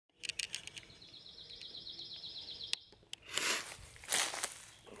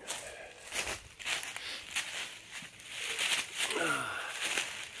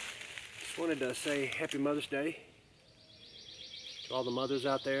wanted to say Happy Mother's Day to all the mothers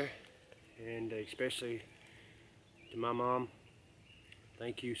out there, and especially to my mom.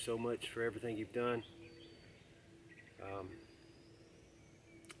 Thank you so much for everything you've done.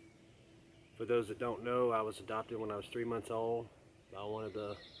 For those that don't know, I was adopted when I was 3 months old by one of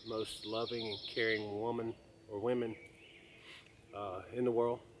the most loving and caring women in the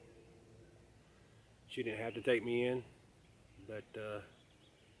world. She didn't have to take me in, but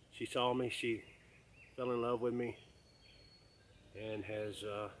she saw me, she fell in love with me, and has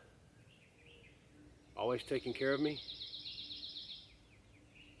always taken care of me.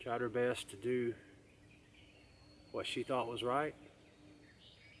 Tried her best to do what she thought was right.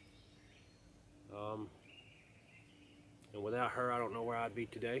 And without her, I don't know where I'd be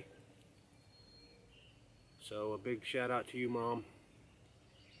today. So a big shout out to you, Mom.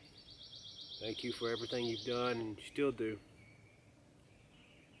 Thank you for everything you've done and you still do.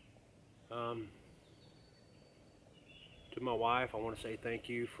 To my wife, I want to say thank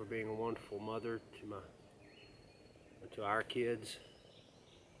you for being a wonderful mother to our kids.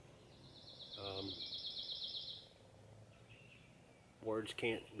 Words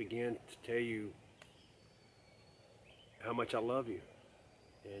can't begin to tell you how much I love you,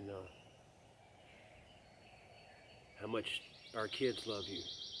 and how much our kids love you.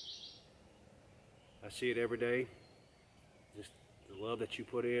 I see it every day, just the love that you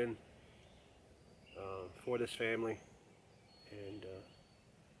put in for this family, and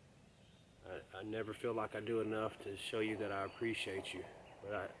I never feel like I do enough to show you that I appreciate you,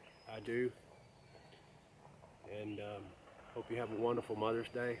 but I do, and hope you have a wonderful Mother's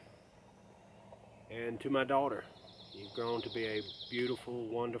Day. And to my daughter, you've grown to be a beautiful,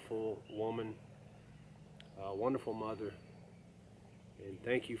 wonderful woman, a wonderful mother, and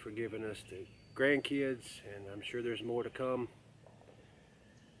thank you for giving us the grandkids, and I'm sure there's more to come.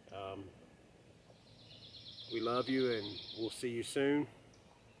 We love you, and we'll see you soon.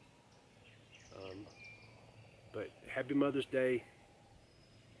 But happy Mother's Day,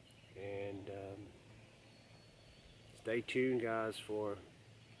 and stay tuned, guys, for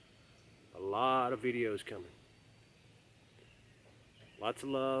a lot of videos coming. Lots of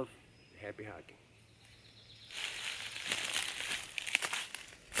love. Happy hiking.